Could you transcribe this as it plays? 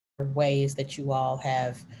ways that you all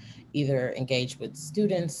have either engaged with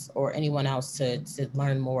students or anyone else to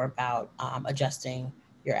learn more about adjusting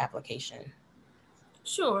your application?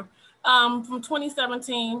 Sure. From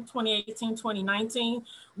 2017, 2018, 2019,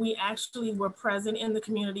 we actually were present in the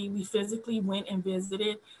community. We physically went and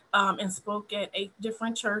visited and spoke at 8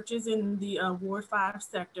 different churches in the Ward 5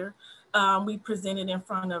 sector. We presented in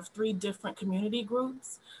front of 3 different community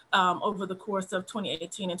groups over the course of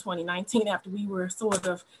 2018 and 2019 after we were sort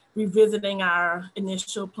of revisiting our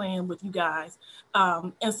initial plan with you guys.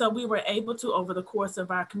 And so we were able to, over the course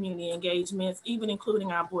of our community engagements, even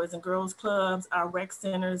including our Boys and Girls Clubs, our rec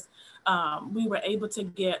centers, we were able to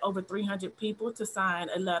get over 300 people to sign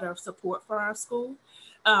a letter of support for our school.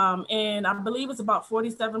 And I believe it's about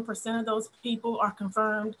 47% of those people are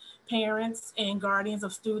confirmed parents and guardians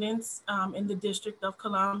of students in the District of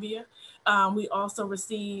Columbia. We also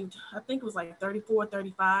received, I think it was like 34,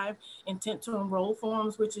 35 intent to enroll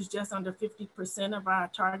forms, which is just under 50% of our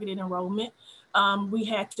targeted enrollment. We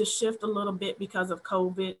had to shift a little bit because of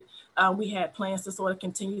COVID. We had plans to sort of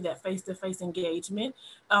continue that face-to-face engagement,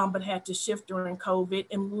 but had to shift during COVID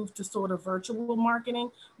and move to sort of virtual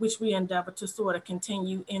marketing, which we endeavor to sort of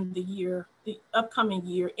continue in the upcoming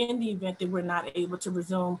year, in the event that we're not able to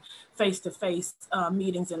resume face-to-face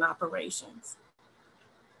meetings and operations.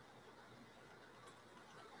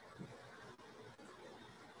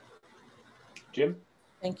 Jim?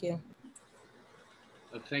 Thank you.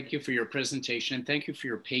 Thank you for your presentation, and thank you for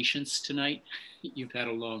your patience tonight. You've had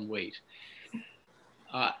a long wait.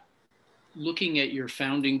 Looking at your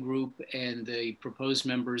founding group and the proposed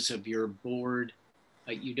members of your board,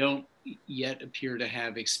 you don't yet appear to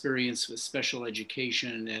have experience with special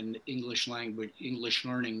education and English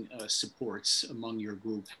learning supports among your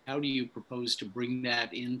group. How do you propose to bring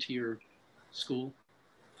that into your school?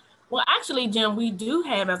 Well, actually, Jim, we do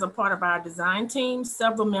have, as a part of our design team,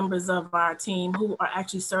 several members of our team who are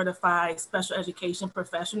actually certified special education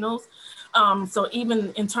professionals. So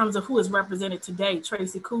even in terms of who is represented today,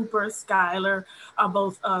 Tracy Cooper, Skylar are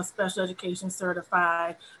both special education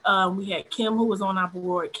certified. We had Kim, who was on our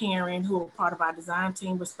board, Karen, who are part of our design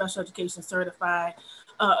team, was special education certified.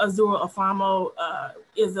 Azura Afamo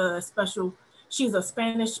is she's a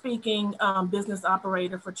Spanish-speaking business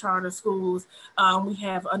operator for charter schools. We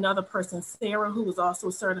have another person, Sarah, who is also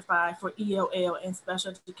certified for ELL and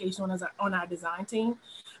special education on our design team.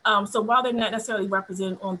 So while they're not necessarily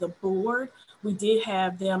represented on the board, we did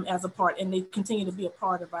have them as a part, and they continue to be a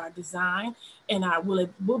part of our design. And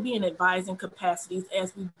will be in advising capacities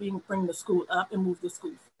as we bring the school up and move the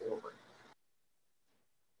school forward.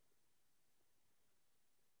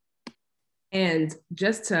 And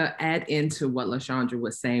just to add into what LaShondra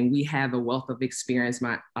was saying, we have a wealth of experience.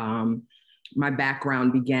 My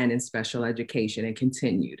background began in special education and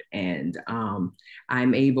continued. And I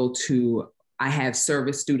have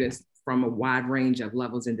service students from a wide range of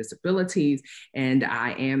levels and disabilities, and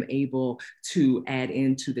I am able to add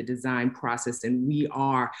into the design process, and we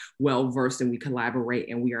are well-versed and we collaborate,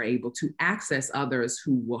 and we are able to access others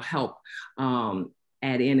who will help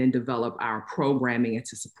add in and develop our programming and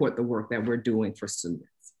to support the work that we're doing for students.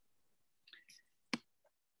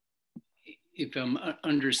 If I'm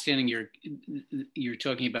understanding, you're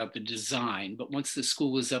talking about the design, but once the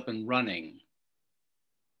school is up and running,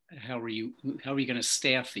 how are you going to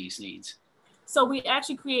staff these needs? So we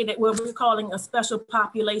actually created what we're calling a special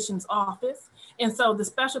populations office. And so the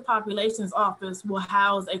special populations office will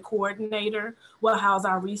house a coordinator, will house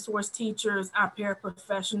our resource teachers, our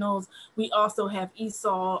paraprofessionals. We also have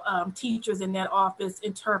ESOL teachers in that office,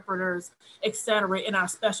 interpreters, et cetera, in our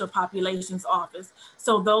special populations office.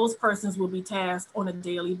 So those persons will be tasked on a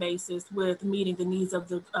daily basis with meeting the needs of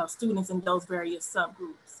the students in those various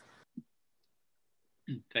subgroups.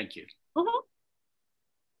 Thank you. Mm-hmm.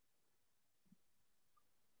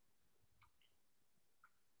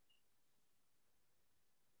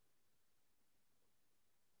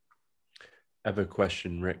 I have a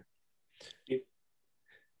question, Rick.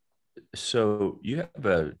 So you have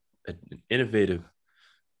an innovative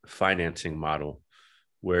financing model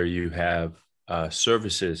where you have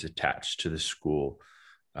services attached to the school,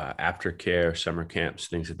 aftercare, summer camps,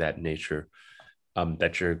 things of that nature,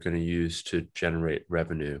 that you're going to use to generate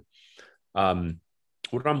revenue.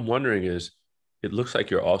 What I'm wondering is, it looks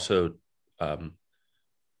like you're also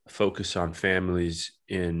focused on families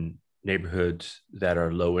in neighborhoods that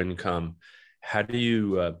are low income. How do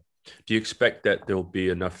you expect that there'll be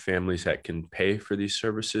enough families that can pay for these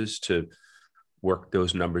services to work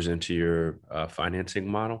those numbers into your financing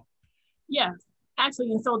model? Yes,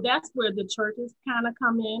 actually, and so that's where the churches kind of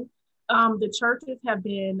come in. The churches have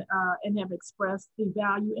been and have expressed the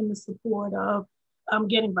value and the support of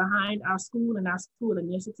getting behind our school and our school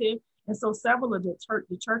initiative. And so several of the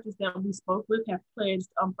churches that we spoke with have pledged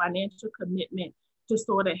financial commitment to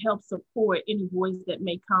sort of help support any voice that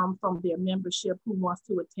may come from their membership who wants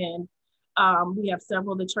to attend. We have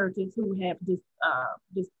several of the churches who have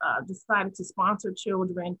decided to sponsor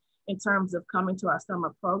children in terms of coming to our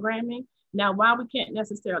summer programming. Now, while we can't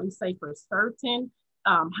necessarily say for certain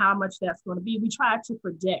how much that's going to be, we try to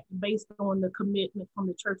project based on the commitment from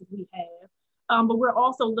the churches we have. But we're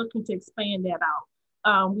also looking to expand that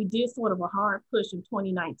out. We did sort of a hard push in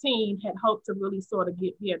 2019, had hoped to really sort of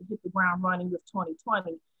be able to hit the ground running with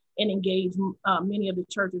 2020 and engage many of the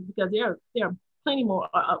churches, because there are plenty more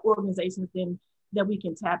organizations that we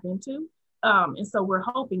can tap into. And so we're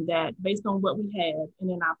hoping that based on what we have and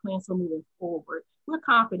in our plans for moving forward, we're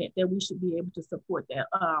confident that we should be able to support that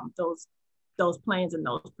those plans and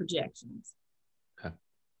those projections. Okay.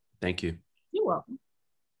 Thank you. You're welcome.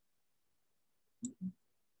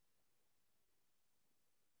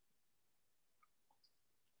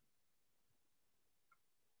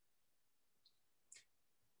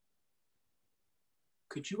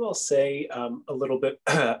 Could you all say a little bit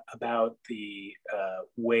about the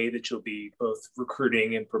way that you'll be both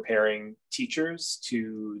recruiting and preparing teachers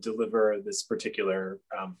to deliver this particular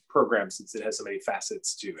program, since it has so many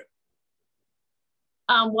facets to it?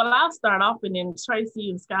 Well, I'll start off, and then Tracy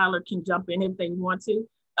and Skylar can jump in if they want to.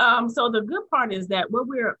 So the good part is that what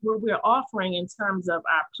we're offering in terms of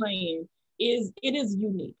our plan is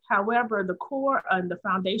unique. However, the core and the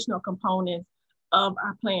foundational components of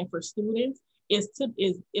our plan for students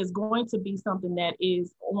is going to be something that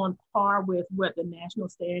is on par with what the national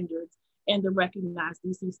standards and the recognized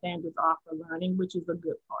DC standards are for learning, which is a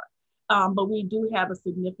good part. But we do have a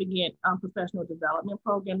significant professional development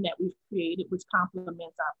program that we've created, which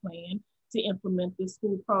complements our plan to implement this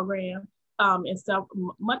school program. And so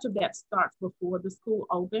much of that starts before the school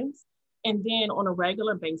opens. And then on a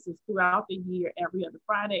regular basis throughout the year, every other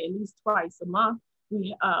Friday, at least twice a month,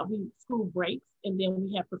 we school breaks, and then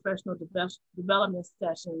we have professional development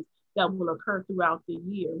sessions that will occur throughout the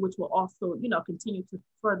year, which will also, continue to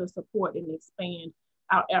further support and expand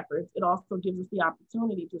our efforts. It also gives us the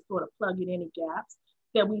opportunity to sort of plug in any gaps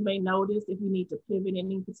that we may notice. If we need to pivot in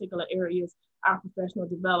any particular areas, our professional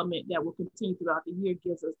development that will continue throughout the year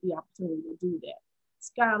gives us the opportunity to do that.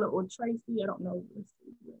 Skylar or Tracy, I don't know.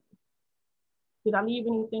 Did I leave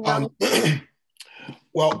anything out?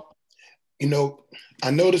 Well, I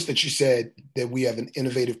noticed that you said that we have an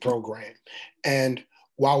innovative program. And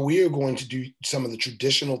while we are going to do some of the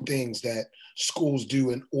traditional things that schools do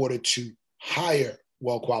in order to hire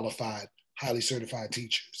well-qualified, highly certified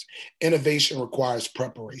teachers, innovation requires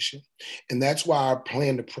preparation. And that's why our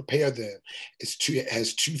plan to prepare them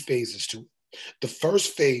has two phases to it. The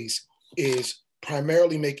first phase is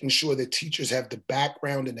primarily making sure that teachers have the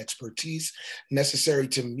background and expertise necessary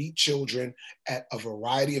to meet children at a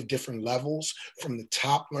variety of different levels, from the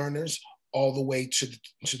top learners all the way to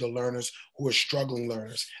the learners who are struggling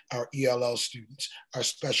learners, our ELL students, our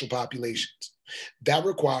special populations. That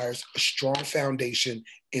requires a strong foundation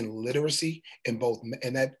in literacy in both,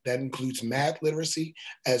 and that includes math literacy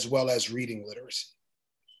as well as reading literacy.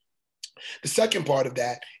 The second part of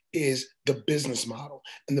that is the business model.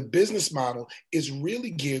 And the business model is really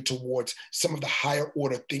geared towards some of the higher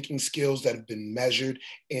order thinking skills that have been measured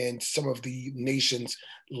in some of the nation's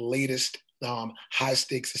latest high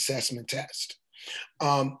stakes assessment tests.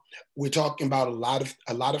 We're talking about a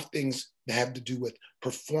lot of things that have to do with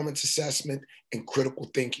performance assessment and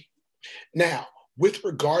critical thinking. Now, with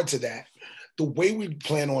regard to that, the way we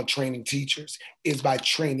plan on training teachers is by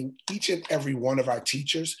training each and every one of our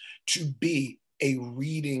teachers to be a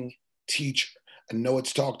reading teacher. I know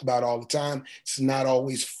it's talked about all the time. It's not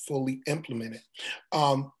always fully implemented.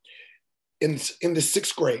 In the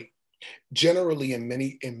sixth grade, generally in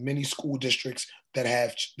many school districts that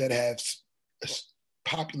have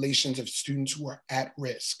populations of students who are at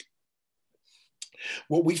risk,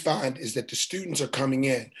 what we find is that the students are coming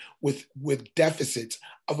in with deficits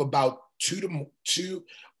of about two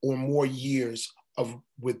or more years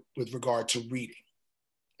with regard to reading.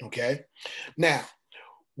 Okay. Now,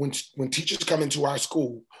 when teachers come into our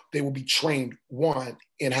school, they will be trained, one,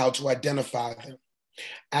 in how to identify them.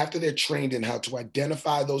 After they're trained in how to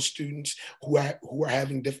identify those students who are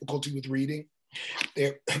having difficulty with reading,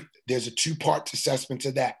 there's a two-part assessment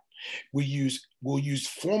to that. We'll use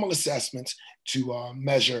formal assessments to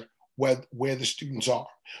measure where the students are.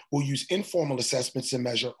 We'll use informal assessments to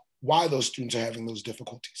measure why those students are having those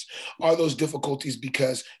difficulties. Are those difficulties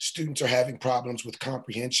because students are having problems with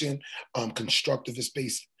comprehension,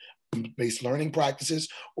 constructivist-based based learning practices,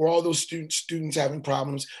 or all those students having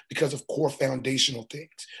problems because of core foundational things,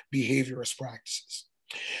 behaviorist practices.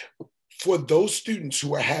 For those students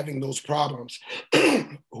who are having those problems,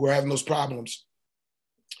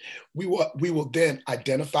 we will then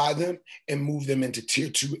identify them and move them into tier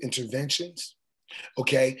 2 interventions.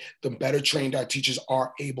 Okay, the better trained our teachers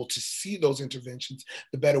are able to see those interventions,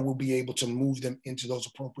 the better we'll be able to move them into those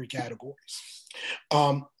appropriate categories.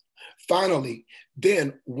 Finally,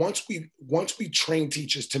 then once we train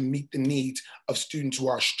teachers to meet the needs of students who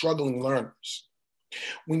are struggling learners,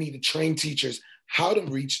 we need to train teachers how to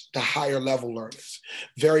reach the higher level learners.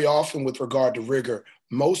 Very often with regard to rigor,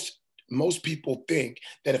 most people think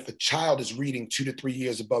that if a child is reading 2 to 3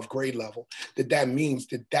 years above grade level, that means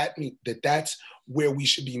that's where we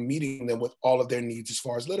should be meeting them with all of their needs as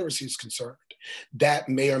far as literacy is concerned. That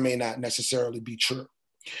may or may not necessarily be true.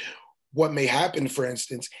 What may happen, for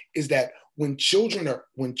instance, is that when children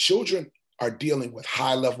are dealing with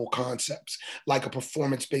high level concepts, like a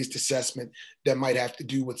performance-based assessment that might have to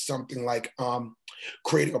do with something like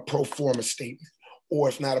creating a pro forma statement, or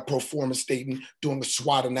if not a pro forma statement, doing a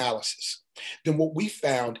SWOT analysis, then what we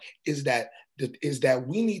found is that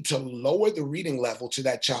we need to lower the reading level to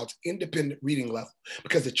that child's independent reading level,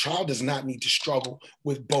 because the child does not need to struggle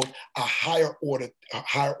with both a higher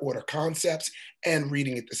order concepts and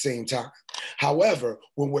reading at the same time. However,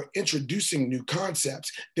 when we're introducing new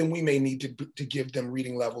concepts, then we may need to give them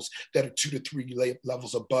reading levels that are 2 to 3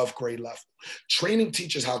 levels above grade level. Training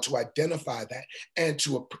teachers how to identify that and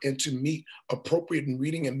to meet appropriate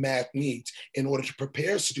reading and math needs in order to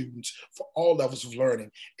prepare students for all levels of learning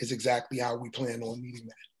is exactly how we plan on meeting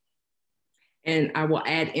that. And I will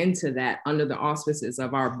add into that, under the auspices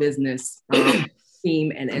of our business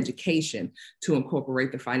team and education, to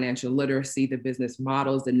incorporate the financial literacy, the business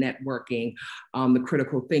models, the networking, the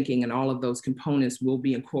critical thinking, and all of those components will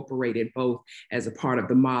be incorporated both as a part of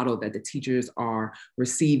the model that the teachers are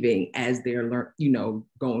receiving as they're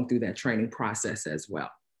going through that training process as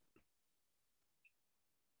well.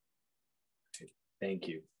 Thank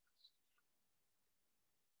you.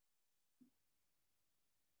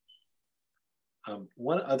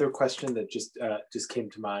 One other question that just came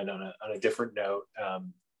to mind on a different note.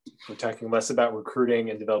 We're talking less about recruiting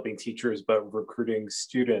and developing teachers, but recruiting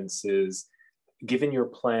students is, given your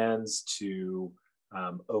plans to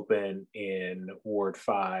open in Ward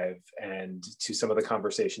 5 and to some of the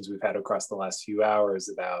conversations we've had across the last few hours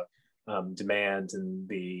about demand and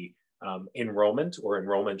the enrollment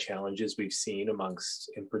challenges we've seen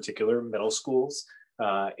amongst, in particular, middle schools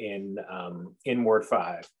in Ward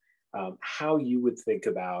 5. How you would think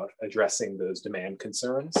about addressing those demand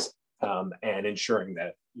concerns and ensuring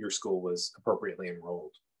that your school was appropriately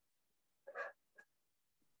enrolled.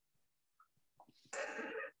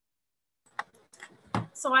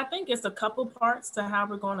 So I think it's a couple parts to how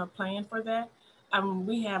we're going to plan for that.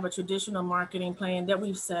 We have a traditional marketing plan that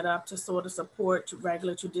we've set up to sort of support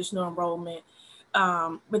regular traditional enrollment.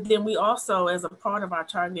 But then we also, as a part of our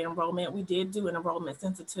targeted enrollment, we did do an enrollment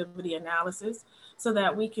sensitivity analysis so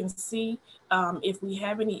that we can see if we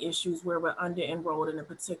have any issues where we're under enrolled in a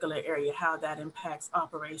particular area, how that impacts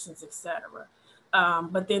operations, et cetera.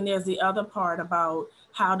 But then there's the other part about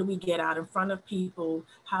how do we get out in front of people?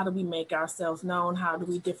 How do we make ourselves known? How do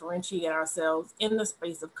we differentiate ourselves in the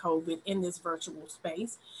space of COVID, in this virtual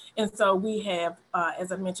space? And so we have,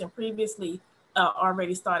 as I mentioned previously,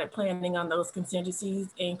 already started planning on those contingencies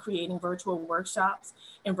and creating virtual workshops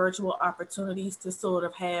and virtual opportunities to sort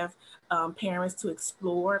of have parents to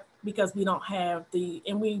explore, because we don't have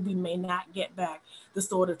and we may not get back the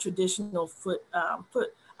sort of traditional foot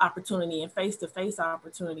opportunity and face-to-face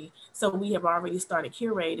opportunity. So we have already started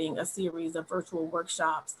curating a series of virtual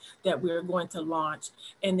workshops that we're going to launch.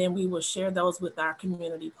 And then we will share those with our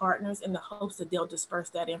community partners in the hopes that they'll disperse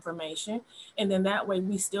that information. And then that way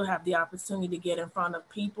we still have the opportunity to get in front of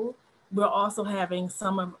people. We're also having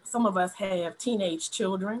some of us have teenage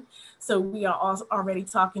children. So we are also already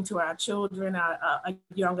talking to our children, our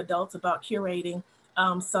young adults, about curating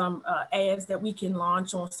some ads that we can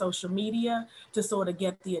launch on social media to sort of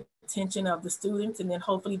get the attention of the students. And then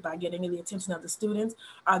hopefully by getting the attention of the students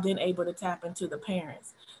are then able to tap into the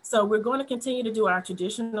parents. So we're going to continue to do our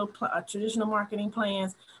traditional marketing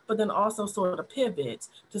plans, but then also sort of pivot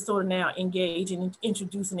to sort of now engage and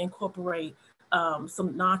introduce and incorporate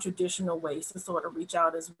some non-traditional ways to sort of reach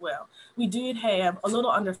out as well. We did have a little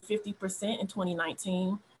under 50% in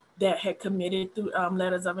 2019 that had committed through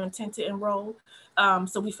letters of intent to enroll.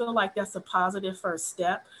 So we feel like that's a positive first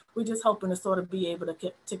step. We're just hoping to sort of be able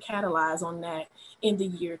to catalyze on that in the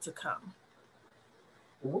year to come.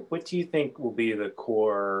 What do you think will be the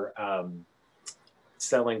core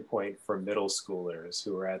selling point for middle schoolers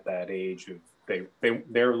who are at that age of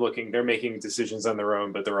they're making decisions on their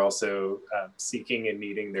own, but they're also seeking and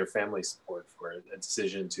needing their family support for a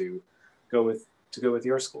decision to go with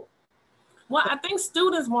your school? Well, I think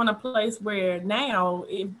students want a place where now,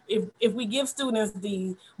 if we give students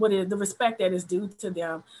the respect that is due to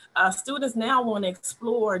them, students now want to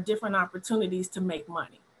explore different opportunities to make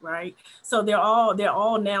money, right? So they're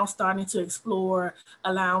all now starting to explore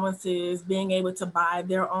allowances, being able to buy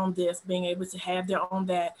their own this, being able to have their own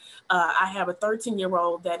that. I have a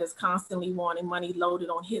 13-year-old that is constantly wanting money loaded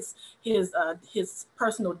on his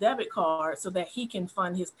personal debit card so that he can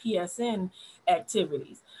fund his PSN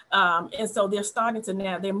activities. And so they're starting to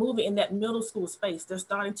now, they're moving in that middle school space. They're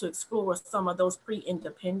starting to explore some of those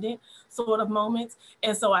pre-independent sort of moments.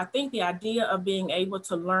 And so I think the idea of being able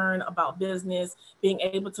to learn about business, being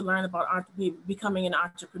able to learn about becoming an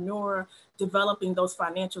entrepreneur, developing those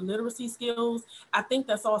financial literacy skills, I think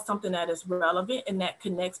that's all something that is relevant and that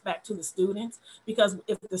connects back to the students. Because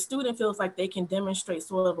if the student feels like they can demonstrate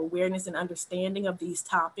sort of awareness and understanding of these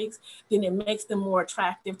topics, then it makes them more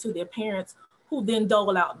attractive to their parents, who then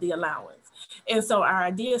dole out the allowance. And so our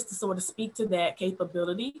idea is to sort of speak to that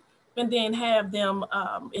capability and then have them,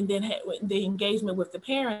 the engagement with the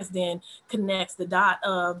parents then connects the dot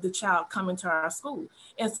of the child coming to our school.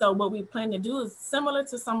 And so what we plan to do is similar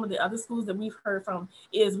to some of the other schools that we've heard from,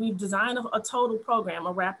 is we've designed a total program,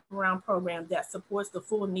 a wraparound program that supports the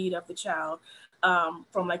full need of the child.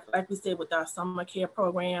 From like we said, with our summer care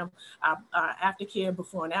program, our aftercare,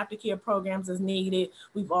 before and aftercare programs as needed.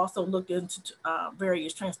 We've also looked into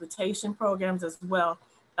various transportation programs as well,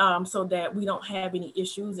 so that we don't have any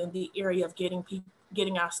issues in the area of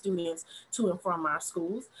getting our students to and from our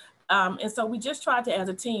schools. And so we just tried to, as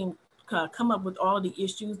a team, come up with all of the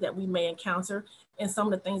issues that we may encounter and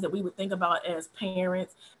some of the things that we would think about as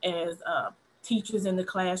parents, as teachers in the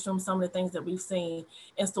classroom, some of the things that we've seen,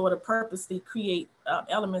 and sort of purposely create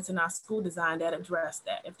elements in our school design that address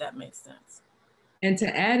that, if that makes sense. And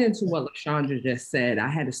to add into what LaShondra just said, I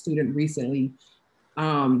had a student recently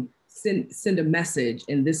send a message,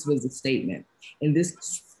 and this was a statement, and this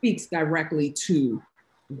speaks directly to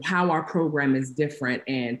how our program is different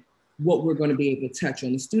and what we're going to be able to touch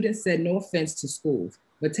on. The student said, "No offense to schools,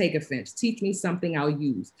 but take offense. Teach me something I'll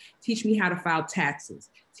use. Teach me how to file taxes.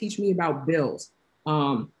 Teach me about bills.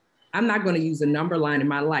 I'm not going to use a number line in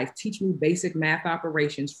my life. Teach me basic math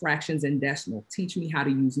operations, fractions, and decimal. Teach me how to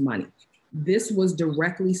use money." This was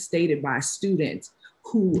directly stated by a student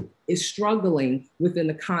who is struggling within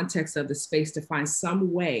the context of the space to find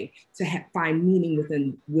some way to find meaning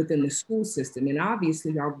within the school system. And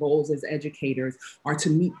obviously our goals as educators are to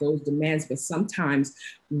meet those demands, but sometimes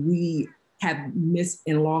we have missed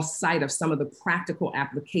and lost sight of some of the practical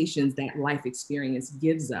applications that life experience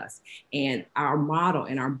gives us. And our model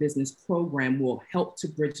and our business program will help to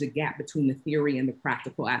bridge the gap between the theory and the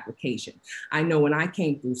practical application. I know when I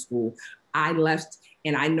came through school, I left,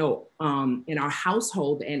 and I know in our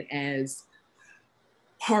household, and as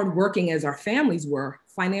hardworking as our families were,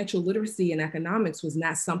 financial literacy and economics was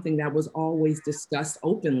not something that was always discussed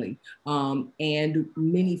openly. And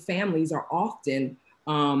many families are often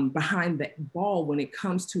behind the ball when it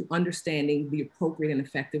comes to understanding the appropriate and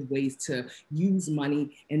effective ways to use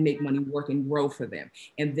money and make money work and grow for them.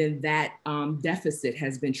 And then that deficit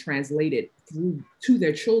has been translated through to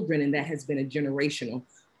their children, and that has been a generational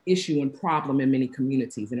issue and problem in many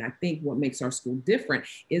communities. And I think what makes our school different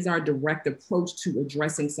is our direct approach to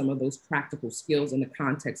addressing some of those practical skills in the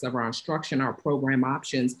context of our instruction, our program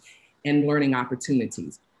options, and learning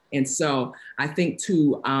opportunities. And so I think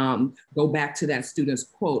to go back to that student's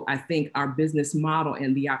quote, I think our business model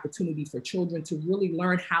and the opportunity for children to really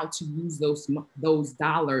learn how to use those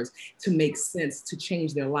dollars to make sense, to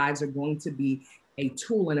change their lives, are going to be a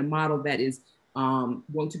tool and a model that is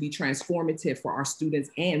going to be transformative for our students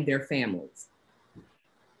and their families.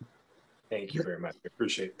 Thank you very much. I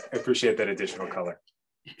appreciate that additional color.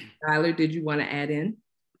 Tyler, did you want to add in?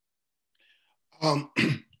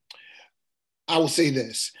 I will say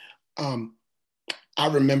this. I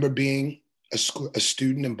remember being a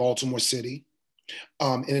student in Baltimore City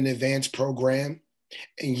in an advanced program,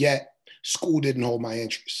 and yet school didn't hold my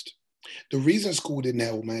interest. The reason school didn't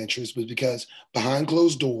hold my interest was because behind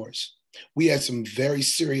closed doors, we had some very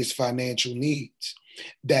serious financial needs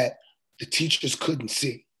that the teachers couldn't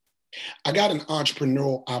see. I got an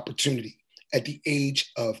entrepreneurial opportunity at the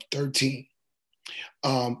age of 13.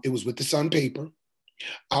 It was with the Sun paper.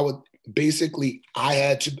 I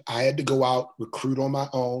had to go out, recruit on my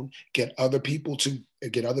own, get other people to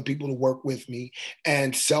work with me,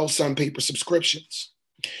 and sell Sun paper subscriptions.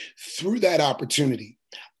 Through that opportunity,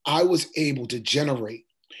 I was able to generate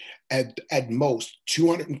at most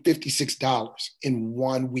 $256 in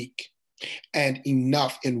 1 week, and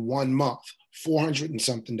enough in 1 month, $400 and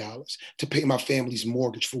something to pay my family's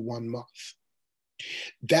mortgage for 1 month.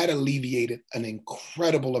 That alleviated an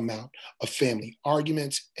incredible amount of family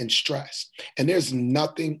arguments and stress. And there's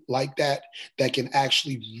nothing like that that can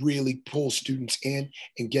actually really pull students in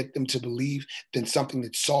and get them to believe than something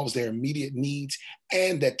that solves their immediate needs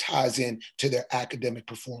and that ties in to their academic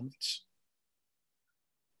performance.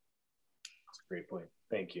 That's a great point.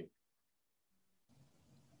 Thank you.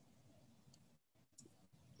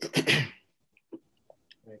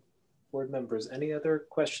 Board members, any other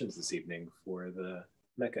questions this evening for the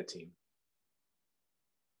MECA team?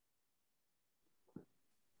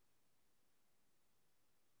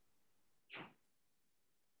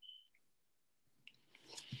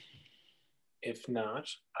 If not,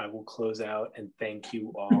 I will close out and thank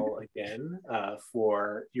you all again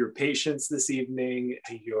for your patience this evening,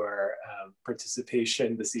 your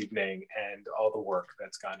participation this evening, and all the work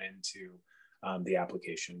that's gone into the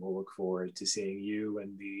application. We'll look forward to seeing you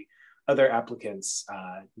and the other applicants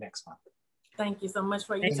next month. Thank you so much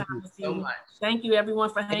for your time this evening. So much. Thank you everyone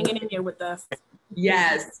for hanging in here with us.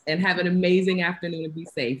 Yes, and have an amazing afternoon and be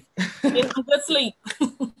safe. Get some good sleep.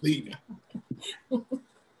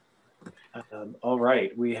 All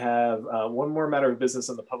right, we have one more matter of business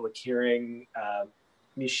on the public hearing.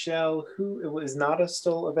 Michelle, who is Nada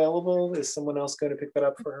still available? Is someone else going to pick that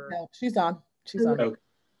up for her? No, she's on. She's on. Okay.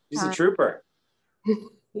 She's a trooper.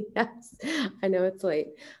 Yes, I know it's late.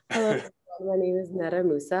 Hello, my name is Neda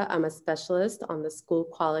Musa. I'm a specialist on the School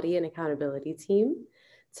Quality and Accountability team.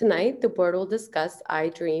 Tonight, the board will discuss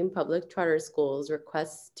iDream Public Charter Schools'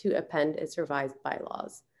 requests to append its revised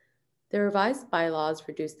bylaws. The revised bylaws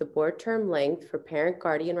reduce the board term length for parent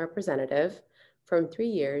guardian representative from 3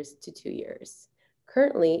 years to 2 years.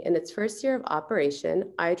 Currently, in its first year of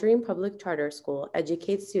operation, iDream Public Charter School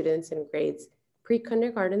educates students in grades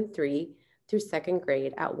pre-kindergarten 3 through 2nd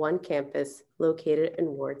grade at one campus located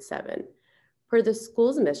in Ward 7. Per the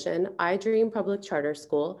school's mission, iDream Public Charter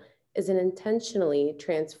School is an intentionally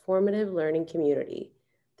transformative learning community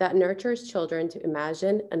that nurtures children to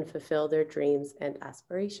imagine and fulfill their dreams and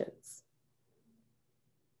aspirations.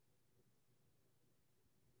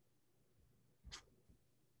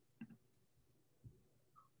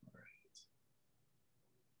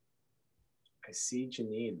 I see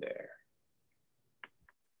Janine there.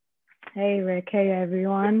 Hey, Rick. Hey,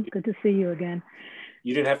 everyone. Good to see you again.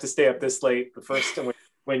 You didn't have to stay up this late the first time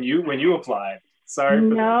when you applied. Sorry.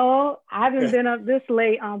 No, I haven't been up this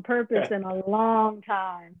late on purpose in a long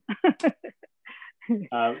time.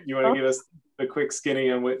 You want to give us a quick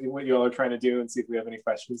skinny on what you all are trying to do and see if we have any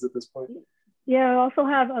questions at this point? Yeah, I also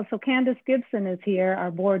have, so Candace Gibson is here,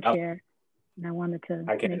 our board chair. And I wanted to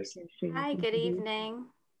Hi, Candace. Hi, good evening.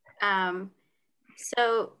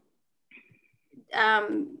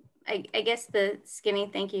 I guess the skinny,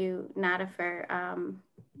 thank you, Nada, for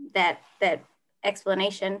that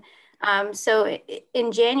explanation. So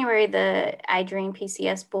in January, the iDream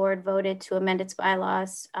PCS board voted to amend its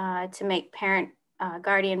bylaws to make parent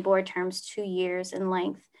guardian board terms 2 years in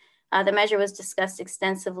length. The measure was discussed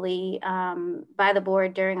extensively by the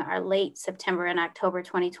board during our late September and October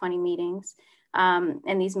 2020 meetings.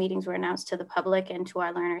 And these meetings were announced to the public and to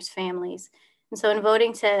our learners' families. And so in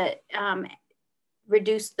voting to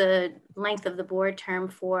reduce the length of the board term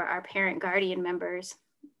for our parent guardian members,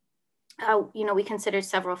 we considered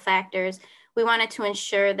several factors. We wanted to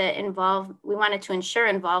ensure that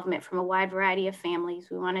involvement from a wide variety of families.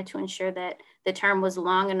 We wanted to ensure that the term was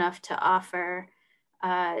long enough to offer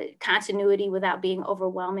continuity without being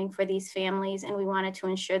overwhelming for these families. And we wanted to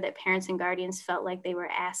ensure that parents and guardians felt like they were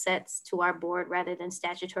assets to our board rather than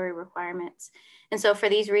statutory requirements. And so for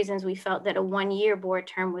these reasons, we felt that a 1-year board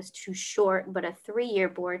term was too short, but a 3-year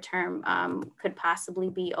board term could possibly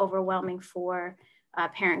be overwhelming for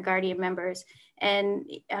parent guardian members. And,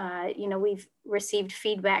 we've received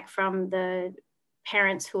feedback from the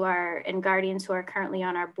parents and guardians who are currently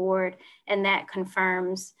on our board, and that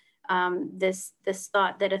confirms this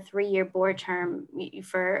thought that a 3-year board term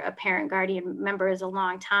for a parent guardian member is a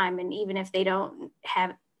long time. And even if they don't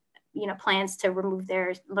have, plans to remove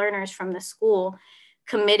their learners from the school,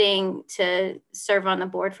 committing to serve on the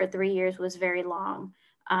board for 3 years was very long.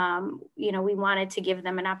 We wanted to give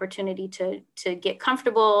them an opportunity to get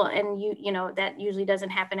comfortable, and that usually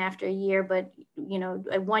doesn't happen after a year, but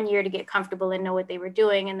 1 year to get comfortable and know what they were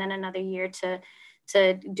doing, and then another year to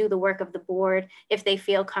do the work of the board. If they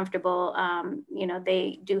feel comfortable,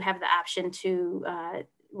 they do have the option to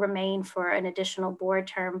remain for an additional board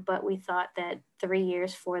term, but we thought that 3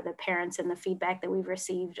 years for the parents and the feedback that we've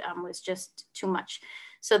received was just too much.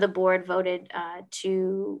 So the board voted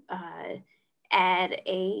to add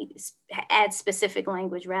specific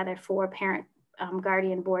language rather for parent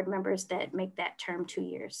guardian board members that make that term 2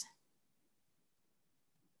 years.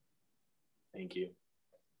 Thank you.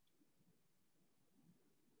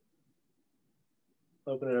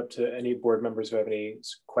 Open it up to any board members who have any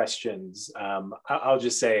questions. I'll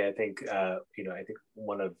just say, I think, I think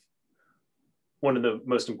one of the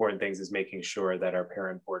most important things is making sure that our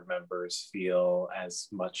parent board members feel as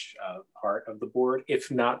much part of the board, if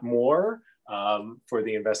not more, for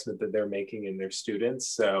the investment that they're making in their students.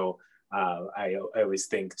 So I always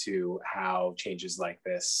think to how changes like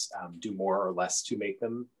this do more or less to make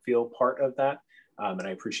them feel part of that. And I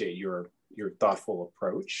appreciate your thoughtful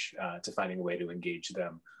approach to finding a way to engage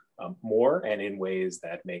them more and in ways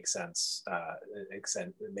that make sense,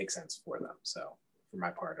 make sense for them. So for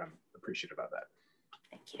my part, I'm appreciative of that.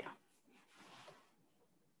 Thank you.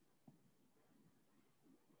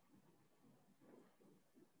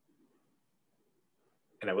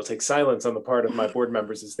 And I will take silence on the part of my board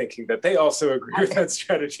members as thinking that they also agree with that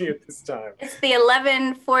strategy at this time. It's the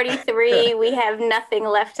 11:43. We have nothing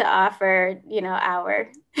left to offer,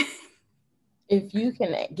 hour. If you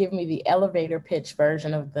can give me the elevator pitch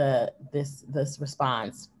version of this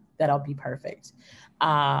response, that'll be perfect.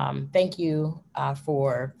 Thank you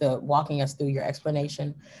for walking us through your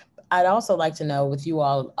explanation. I'd also like to know, with you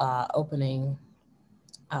all opening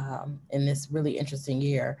in this really interesting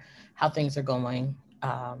year, how things are going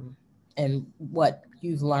and what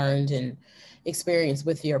you've learned and experienced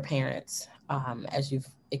with your parents as you've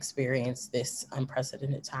experienced this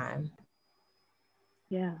unprecedented time.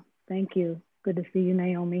 Yeah, thank you. Good to see you,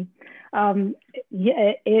 Naomi.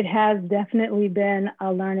 Yeah, it has definitely been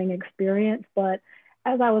a learning experience, but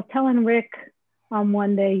as I was telling Rick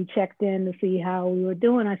one day, he checked in to see how we were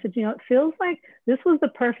doing. I said, it feels like this was the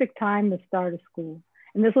perfect time to start a school.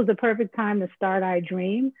 And this was the perfect time to start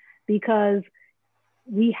iDream, because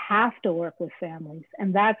we have to work with families.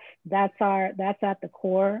 And that's at the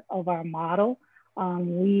core of our model.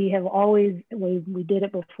 We have always, we did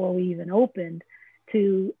it before we even opened,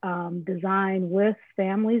 to design with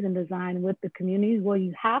families and design with the communities. Well,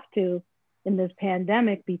 you have to in this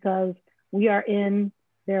pandemic because we are in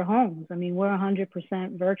their homes. I mean, we're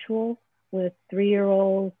 100% virtual with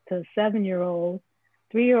 3-year-olds to 7-year-olds.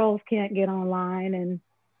 3-year-olds can't get online and,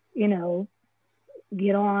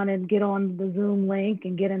 get on the Zoom link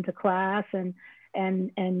and get into class and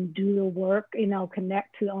do the work,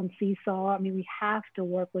 connect to on Seesaw. I mean, we have to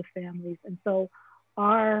work with families. And so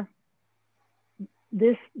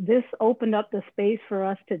this opened up the space for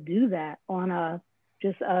us to do that on a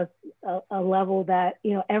level that,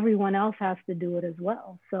 everyone else has to do it as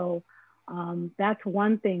well. So that's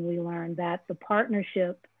one thing we learned, that the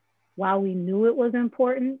partnership, while we knew it was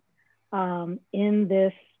important in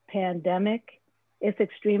this pandemic, it's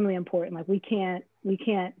extremely important. Like we can't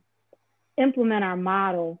implement our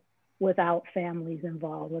model without families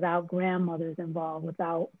involved, without grandmothers involved,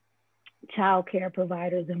 without childcare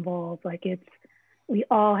providers involved. We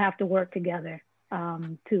all have to work together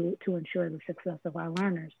to ensure the success of our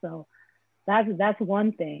learners. So that's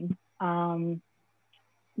one thing.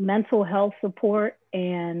 Mental health support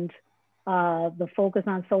and the focus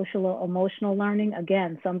on social or emotional learning,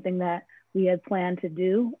 again, something that we had planned to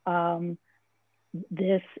do.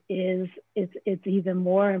 It's even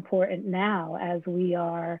more important now as we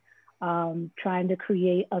are trying to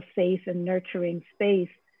create a safe and nurturing space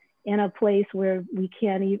in a place where we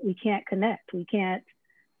can't connect. We can't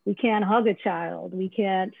hug a child. We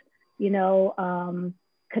can't,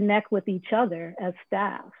 connect with each other as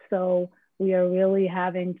staff. So we are really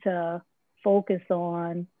having to focus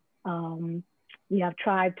on, we have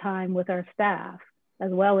tribe time with our staff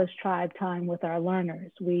as well as tribe time with our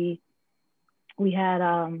learners. We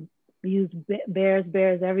used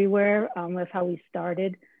Bears Everywhere. That's how we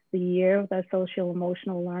started the year with our social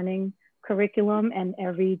emotional learning curriculum, and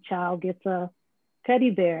every child gets a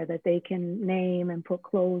teddy bear that they can name and put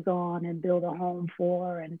clothes on and build a home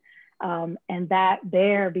for, and that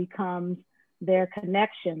bear becomes their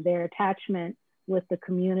connection, their attachment with the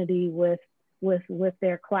community, with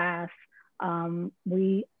their class.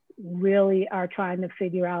 We really are trying to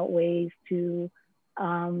figure out ways to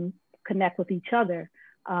connect with each other.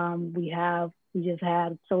 We just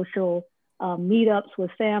had social meetups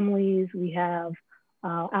with families. We have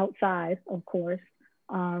outside, of course.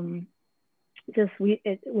 We're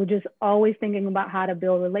just always thinking about how to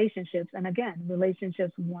build relationships. And again,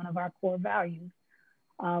 relationships is one of our core values.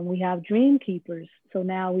 We have dream keepers. So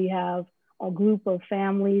now we have a group of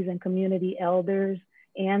families and community elders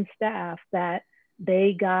and staff that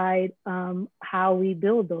they guide how we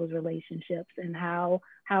build those relationships and how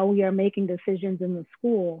we are making decisions in the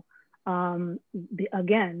school.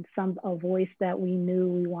 Again, a voice that we knew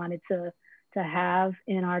we wanted to have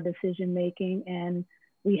in our decision making, and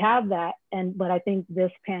we have that. But I think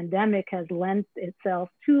this pandemic has lent itself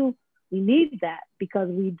to, we need that because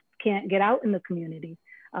we can't get out in the community.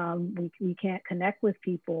 We can't connect with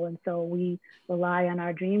people, and so we rely on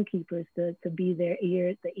our dream keepers to be their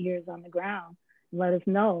ears, the ears on the ground. Let us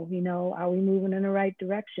know, are we moving in the right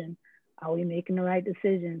direction? Are we making the right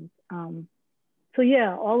decisions? So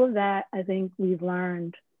yeah, all of that I think we've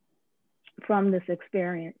learned from this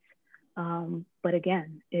experience. But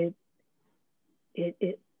again,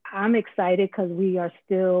 I'm excited because we are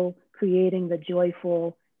still creating the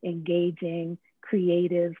joyful, engaging,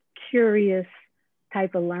 creative, curious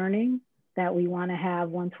type of learning that we want to have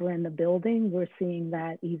once we're in the building. We're seeing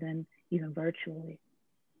that even virtually.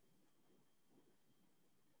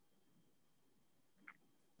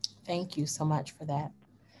 Thank you so much for that.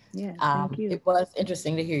 Yeah, thank you. It was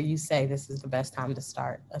interesting to hear you say this is the best time to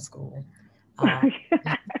start a school.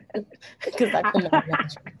 Because I could not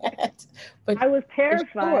imagine that. But I was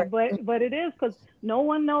terrified, but it is because no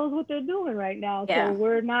one knows what they're doing right now. Yeah. So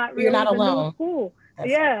we're not really the new school. That's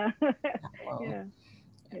yeah.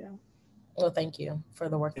 Yeah. Well, thank you for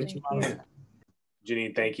the work that you all have done.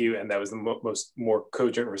 Janine, thank you. And that was the more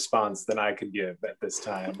cogent response than I could give at this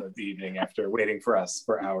time of the evening after waiting for us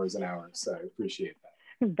for hours and hours. So I appreciate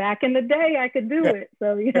that. Back in the day, I could do it.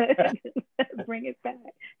 So yeah, bring it back.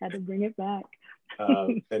 Had to bring it back.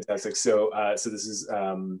 Fantastic. So this is,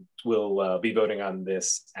 we'll be voting on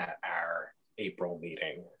this at our April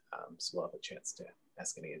meeting. So we'll have a chance to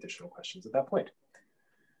ask any additional questions at that point.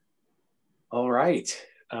 All right.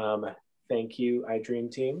 Thank you,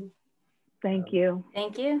 iDream team. Thank you.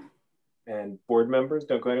 Thank you. And board members,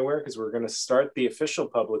 don't go anywhere because we're going to start the official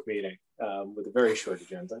public meeting with a very short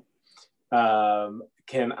agenda.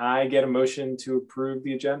 Can I get a motion to approve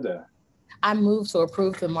the agenda? I move to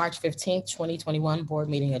approve the March 15th, 2021 board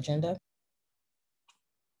meeting agenda.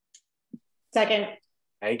 Second.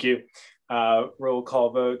 Thank you. Roll call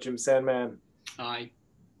vote. Jim Sandman. Aye.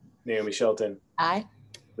 Naomi Shelton. Aye.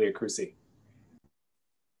 Leah Cruci.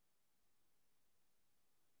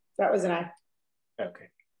 That was an aye. Okay.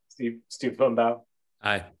 Steve Bumbaugh.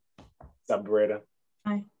 Aye. Saba Barreda.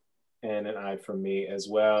 Aye. And an aye from me as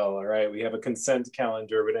well. All right, we have a consent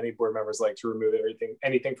calendar. Would any board members like to remove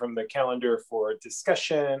anything from the calendar for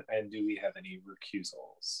discussion? And do we have any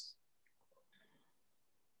recusals?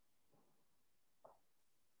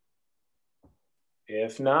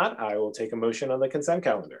 If not, I will take a motion on the consent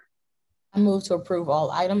calendar. I move to approve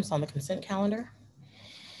all items on the consent calendar.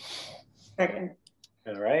 Second.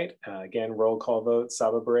 All right, again, roll call vote.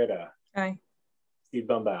 Saba Barreda. Aye. Steve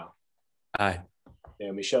Bumbaugh. Aye.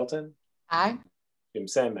 Naomi Shelton. Aye. Jim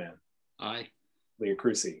Sandman. Aye. Leah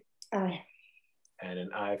Cruci. Aye. And an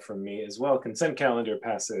aye from me as well. Consent calendar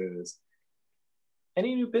passes.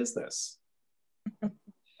 Any new business?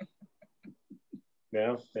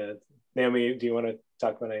 No? Naomi, do you want to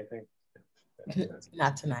talk about anything?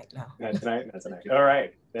 Not tonight, no. Not tonight? Not tonight. All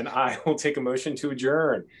right. Then I will take a motion to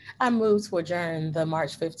adjourn. I move to adjourn the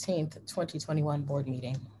March 15th, 2021 board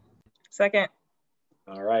meeting. Second.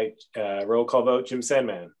 All right. Roll call vote. Jim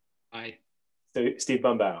Sandman. Aye. Steve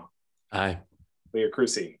Bumbaugh. Aye. Leah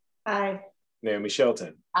Cruci. Aye. Naomi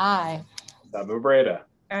Shelton. Aye. Saba Barreda.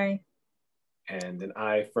 Aye. And an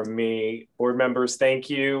aye from me. Board members, thank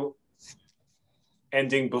you.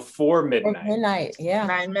 Ending before midnight. Midnight, yeah.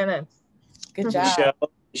 9 minutes. Good job.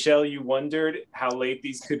 Michelle, you wondered how late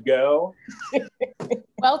these could go.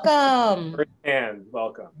 Welcome. And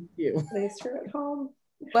welcome. Thank you. Please turn it home.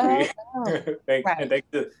 Welcome.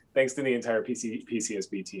 Thanks to the entire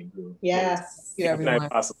PCSB team. Who yes. Thank you, everyone.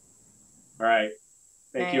 All right.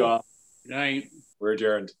 Thank you all. Good night. We're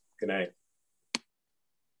adjourned. Good night.